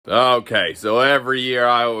Okay, so every year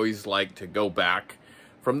I always like to go back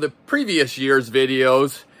from the previous year's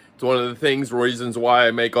videos. It's one of the reasons why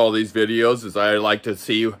I make all these videos, is I like to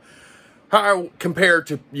see how I compare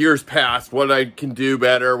to years past, what I can do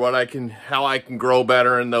better, how I can grow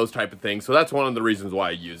better, and those type of things. So that's one of the reasons why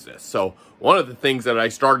I use this. So one of the things that I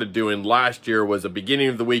started doing last year was a beginning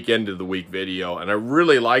of the week, end of the week video, and I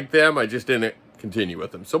really liked them. I just didn't continue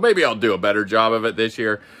with them. So maybe I'll do a better job of it this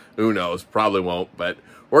year. Who knows? Probably won't, but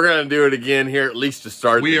we're going to do it again here, at least to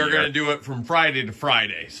start the year. We are going to do it from Friday to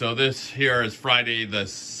Friday. So this here is Friday the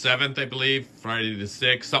 7th, I believe, Friday the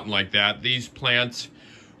 6th, something like that. These plants,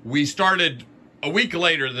 we started a week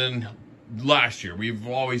later than last year. We've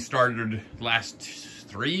always started last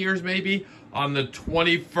 3 years maybe on the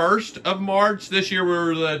 21st of March. This year we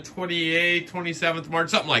were the 28th, 27th March,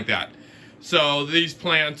 something like that. So these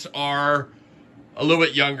plants are a little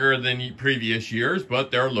bit younger than previous years,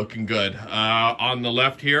 but they're looking good. On the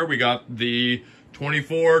left here, we got the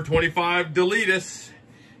 24-25 Deletus.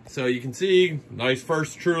 So you can see, nice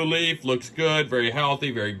first true leaf, looks good, very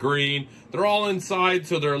healthy, very green. They're all inside,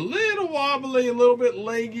 so they're a little wobbly, a little bit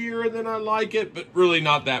leggier than I like it, but really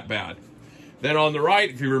not that bad. Then on the right,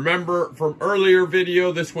 if you remember from earlier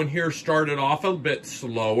video, this one here started off a bit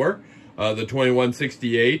slower. The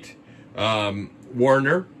 2168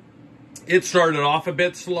 Werner. It started off a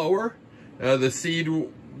bit slower. The seed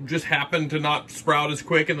just happened to not sprout as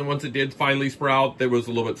quick, and then once it did finally sprout, it was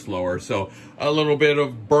a little bit slower. So a little bit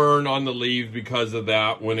of burn on the leaves because of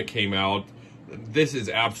that when it came out. This is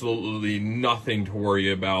absolutely nothing to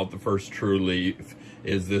worry about. The first true leaf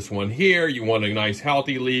is this one here. You want a nice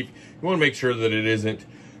healthy leaf. You want to make sure that it isn't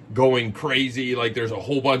going crazy, like there's a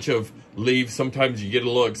whole bunch of leaves. Sometimes you get a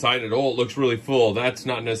little excited, oh, it looks really full. That's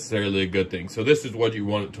not necessarily a good thing. So this is what you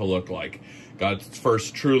want it to look like. Got its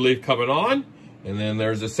first true leaf coming on, and then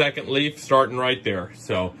there's a second leaf starting right there.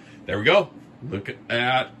 So there we go. Look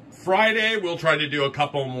at Friday. We'll try to do a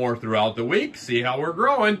couple more throughout the week, see how we're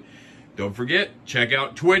growing. Don't forget, check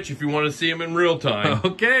out Twitch if you want to see them in real time.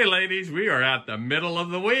 Okay, ladies, we are at the middle of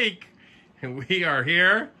the week, and we are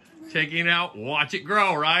here checking out Watch It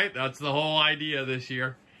Grow, right? That's the whole idea this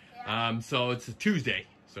year. So it's a Tuesday.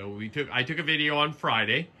 So I took a video on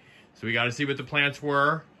Friday. So we got to see what the plants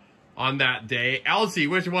were on that day. Elsie,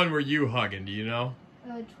 which one were you hugging? Do you know?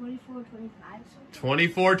 24-25.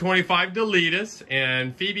 24-25 Deletus.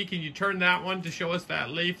 And Phoebe, can you turn that one to show us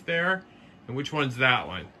that leaf there? And which one's that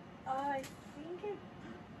one? I think it's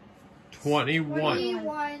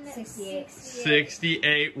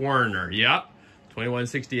 2168 Werner. Yep.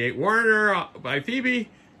 2168 Werner by Phoebe.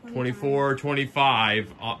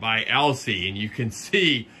 24-25 by Elsie, and you can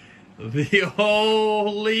see the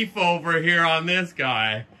whole leaf over here on this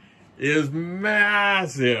guy is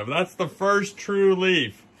massive. That's the first true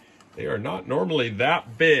leaf. They are not normally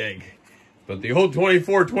that big, but the old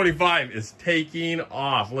 24-25 is taking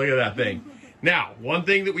off. Look at that thing. Now, one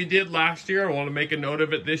thing that we did last year, I want to make a note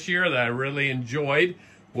of it this year that I really enjoyed,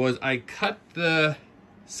 was I cut the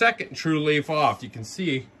second true leaf off. You can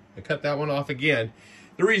see I cut that one off again.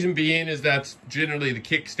 The reason being is that's generally the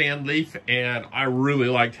kickstand leaf, and I really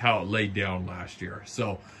liked how it laid down last year.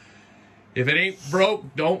 So if it ain't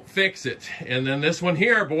broke, don't fix it. And then this one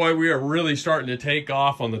here, boy, we are really starting to take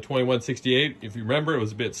off on the 2168. If you remember, it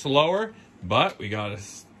was a bit slower, but we got a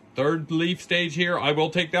third leaf stage here. I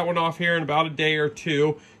will take that one off here in about a day or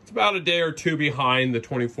two. It's about a day or two behind the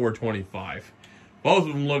 24-25. Both of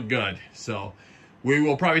them look good. So we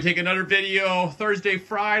will probably take another video Thursday,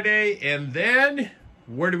 Friday, and then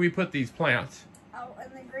where do we put these plants? Oh,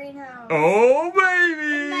 in the greenhouse. Oh,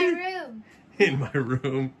 baby! In my room. In my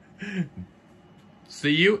room.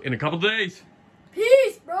 See you in a couple days.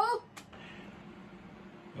 Peace, bro.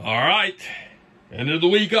 All right. End of the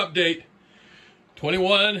week update.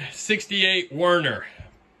 2168 Werner.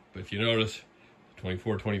 But if you notice,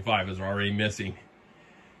 24-25 is already missing.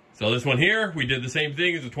 So this one here, we did the same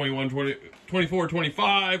thing as the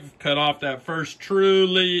 24-25. Cut off that first true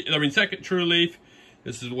leaf, second true leaf.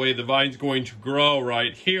 This is the way the vine's going to grow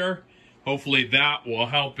right here. Hopefully that will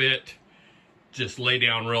help it just lay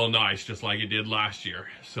down real nice, just like it did last year.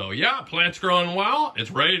 So yeah, plant's growing well. It's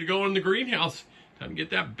ready to go in the greenhouse. Time to get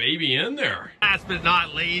that baby in there. Last but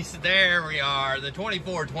not least, there we are, the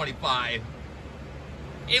 24-25.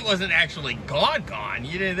 It wasn't actually gone.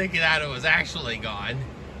 You didn't think that it was actually gone.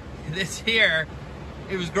 This here,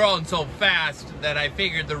 it was growing so fast that I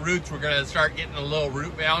figured the roots were gonna start getting a little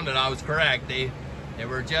root bound, and I was correct. They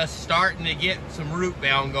were just starting to get some root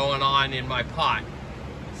bound going on in my pot.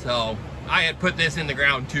 So I had put this in the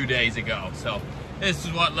ground 2 days ago. So this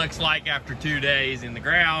is what it looks like after 2 days in the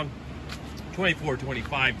ground.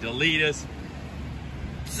 24-25 Deletus.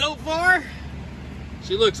 so far.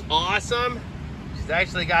 She looks awesome. She's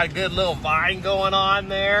actually got a good little vine going on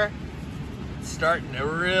there. It's starting to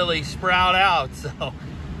really sprout out, so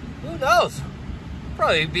who knows?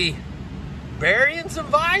 Probably be burying some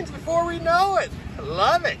vines before we know it. I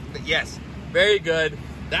love it. But yes, very good.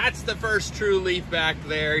 That's the first true leaf back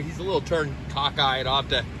there. He's a little turned cockeyed. I'll have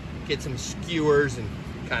to get some skewers and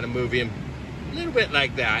kind of move him a little bit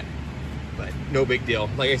like that, but no big deal.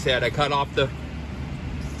 Like I said, I cut off the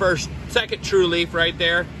second true leaf right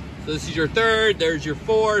there. So this is your third, there's your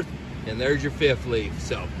fourth, and there's your fifth leaf.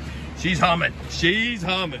 So she's humming. She's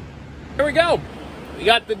humming. Here we go. We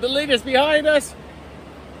got the Delitas behind us.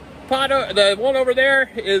 The one over there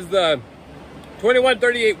is the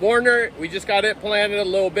 2138 Warner. We just got it planted a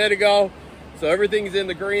little bit ago. So everything's in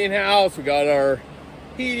the greenhouse. We got our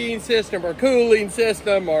heating system, our cooling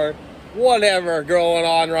system, or whatever going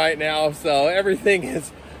on right now. So everything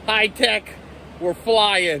is high tech. We're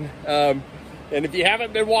flying. And if you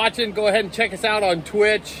haven't been watching, go ahead and check us out on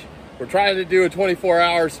Twitch. We're trying to do a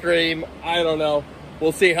 24-hour stream. I don't know.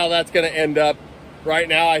 We'll see how that's going to end up. Right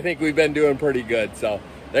now, I think we've been doing pretty good. So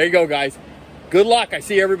there you go, guys. Good luck. I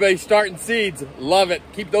see everybody starting seeds. Love it.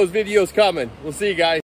 Keep those videos coming. We'll see you guys.